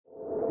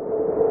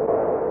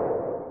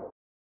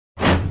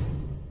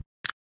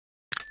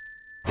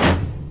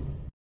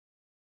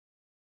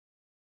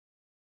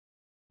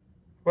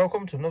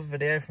Welcome to another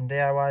video from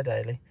DIY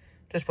Daily.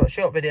 Just put a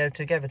short video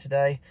together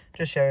today,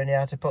 just showing you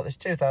how to put this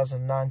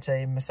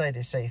 2019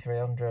 Mercedes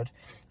C300,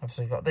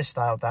 obviously got this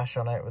style dash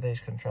on it with these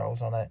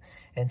controls on it,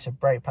 into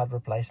brake pad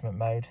replacement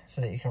mode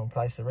so that you can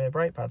replace the rear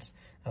brake pads.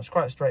 That's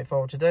quite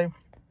straightforward to do.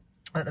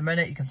 At the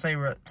minute you can see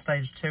we're at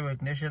stage 2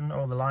 ignition,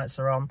 all the lights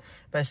are on.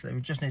 Basically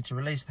we just need to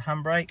release the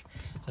handbrake,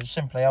 so just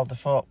simply hold the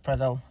foot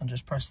pedal and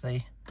just press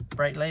the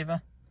brake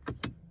lever.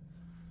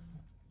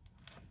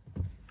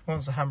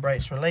 Once the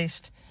handbrake's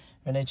released,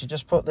 we need to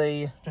just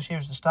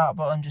use the start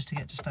button just to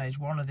get to stage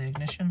 1 of the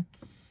ignition.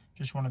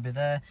 Just want to be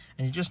there,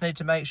 and you just need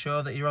to make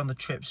sure that you're on the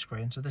trip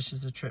screen. So this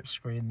is the trip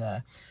screen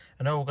there,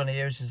 and all we're going to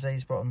use is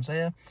these buttons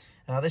here.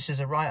 Now this is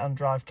a right hand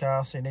drive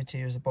car, so you need to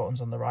use the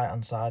buttons on the right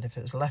hand side. If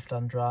it's left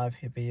hand drive,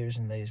 you'd be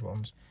using these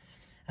ones.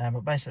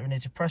 But basically we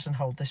need to press and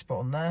hold this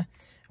button there,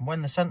 and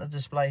when the center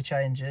display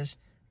changes,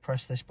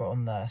 press this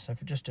button there. So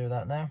if we just do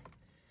that now,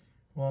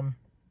 1,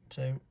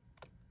 2,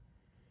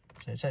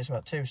 so it takes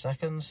about 2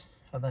 seconds,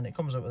 and then it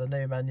comes up with a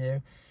new menu.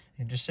 You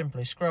can just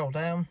simply scroll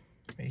down,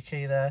 put your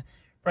key there,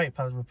 brake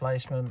pad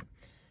replacement,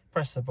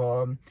 press the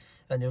button,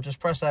 then you'll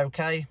just press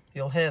OK.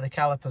 You'll hear the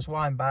calipers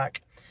wind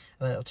back,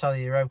 and then it'll tell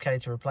you you're OK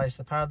to replace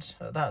the pads.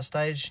 At that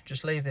stage,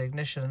 just leave the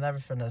ignition and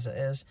everything as it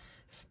is,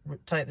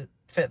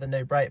 fit the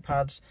new brake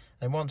pads,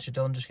 then once you're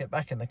done, just get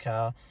back in the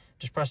car,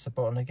 just press the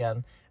button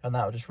again, and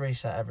that will just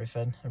reset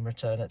everything and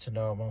return it to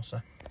normal.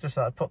 So just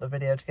thought I'd put the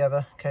video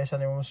together in case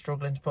anyone was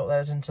struggling to put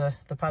theirs into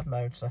the pad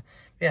mode. So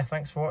yeah,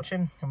 thanks for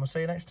watching, and we'll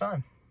see you next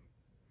time.